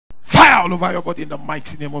Fire all over your body in the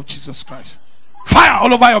mighty name of Jesus Christ. Fire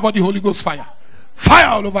all over your body, Holy Ghost fire. Fire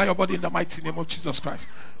all over your body in the mighty name of Jesus Christ.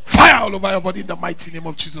 Fire all over your body in the mighty name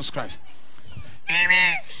of Jesus Christ.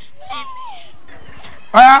 Amen.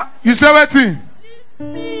 You say what? Leave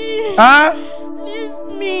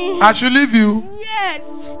me. I should leave you? Yes.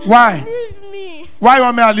 Why? Leave me. Why you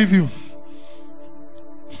want me to leave you?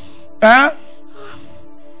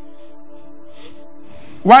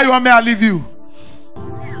 Why you want me to leave you?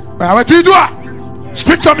 What you do?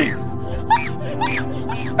 Speak to me.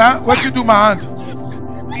 What you do, my hand?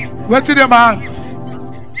 What you do, my hand?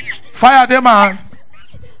 Fire them, my hand.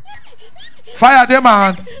 Fire them, my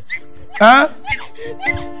hand.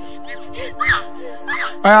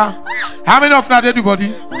 How many of you dead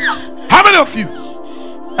body? How many of you?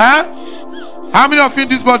 How many of you in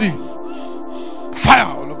this body? Fire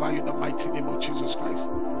all over you in the mighty name of Jesus Christ.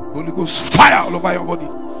 Holy Ghost, fire all over your body.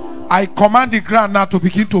 I command the ground now to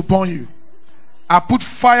begin to burn you. I put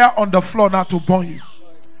fire on the floor now to burn you.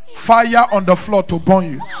 Fire on the floor to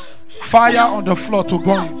burn you. Fire on the floor to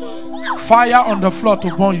burn you. Fire on the floor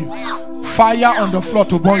to burn you. Fire on the floor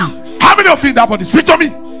to burn you. How many of you in that body? Speak to me.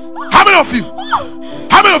 How many of you?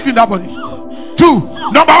 How many of you in that body? 2.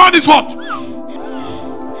 Number 1 is what?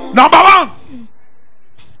 Number 1.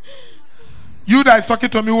 You that is talking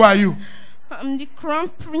to me, who are you? I'm the crown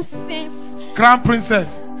princess. Crown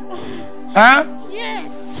princess.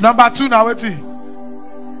 Yes. Number 2 now, wait.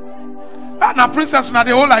 Now princess, now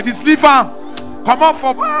they all like this. Leave her. Come on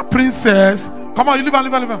for princess. Come on, you leave her,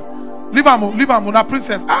 leave her, leave her. Leave her, now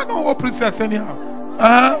princess. I know what princess anyhow.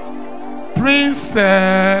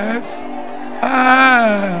 Princess.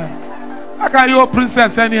 How can you a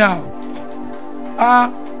princess anyhow?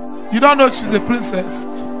 You don't know she's a princess.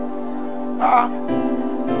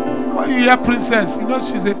 When you hear princess, you know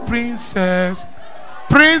she's a princess.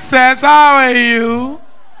 Princess, how are you?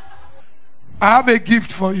 I have a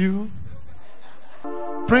gift for you.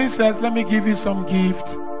 Princess, let me give you some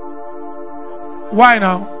gift. Why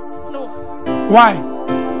now? No. Why?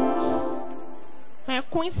 My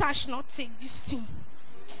queen shall not take this thing.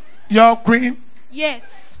 Your queen?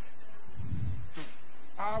 Yes.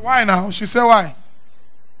 Why now? She said why?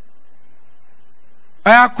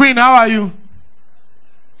 Queen, how are you?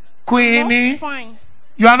 Queenie? I'm not fine.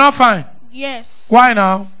 You are not fine? Yes. Why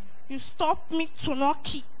now? You stop me to not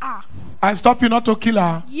kill her. I stop you not to kill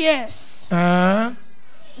her? Yes.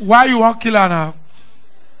 Why you want to kill her now?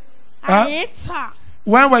 I hate her.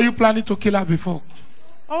 When were you planning to kill her before?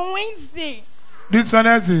 On Wednesday. This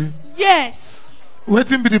Wednesday? Yes.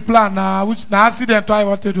 Waiting be the plan now. Which now accident I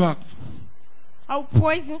want to do? I'll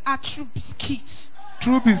poison her through biscuits.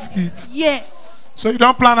 Through biscuits? Yes. So you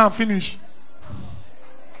don't plan and finish?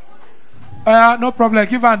 No problem.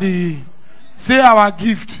 Give her the say our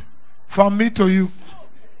gift from me to you.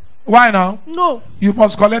 Why now? No. You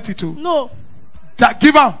must collect it too. No.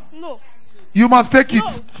 Give her. No. You must take it. No.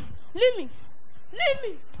 Leave me. Leave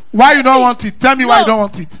me. Why you don't want it? Tell me why you don't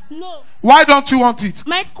want it. No. Why don't you want it?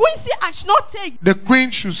 My queen said I should not take. The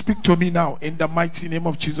queen should speak to me now in the mighty name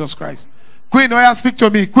of Jesus Christ. Queen, speak to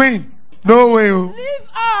me. Queen. No way. Leave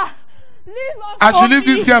her. Leave her. I should leave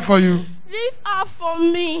this girl for you. Leave her for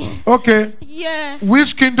me. Okay. Yes.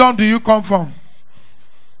 Which kingdom do you come from?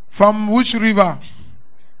 From which river?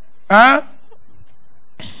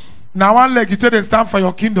 Now one leg you take a stand for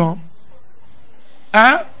your kingdom.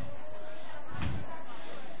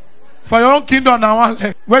 For your own kingdom now one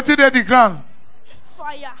leg. Where did they the ground?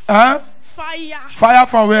 Fire. Fire. Fire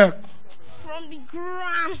from where? From the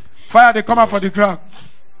ground. Fire they come out for the ground.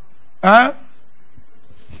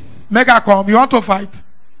 Make her come. You want to fight?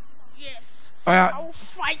 Yes. I will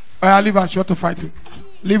fight. Leave her. She want to fight you.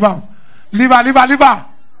 Leave her. Leave her. Leave her. Leave her.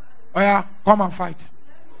 Come and fight.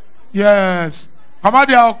 Yes. Come out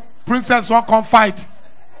there. Princess won't come fight.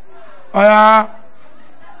 Now.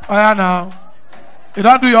 You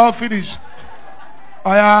don't do your whole finish.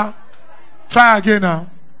 Try again now.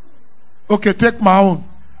 Okay, take my own.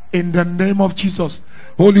 In the name of Jesus.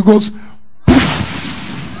 Holy Ghost.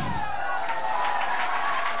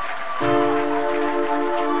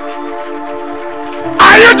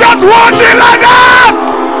 Are you just watching like that?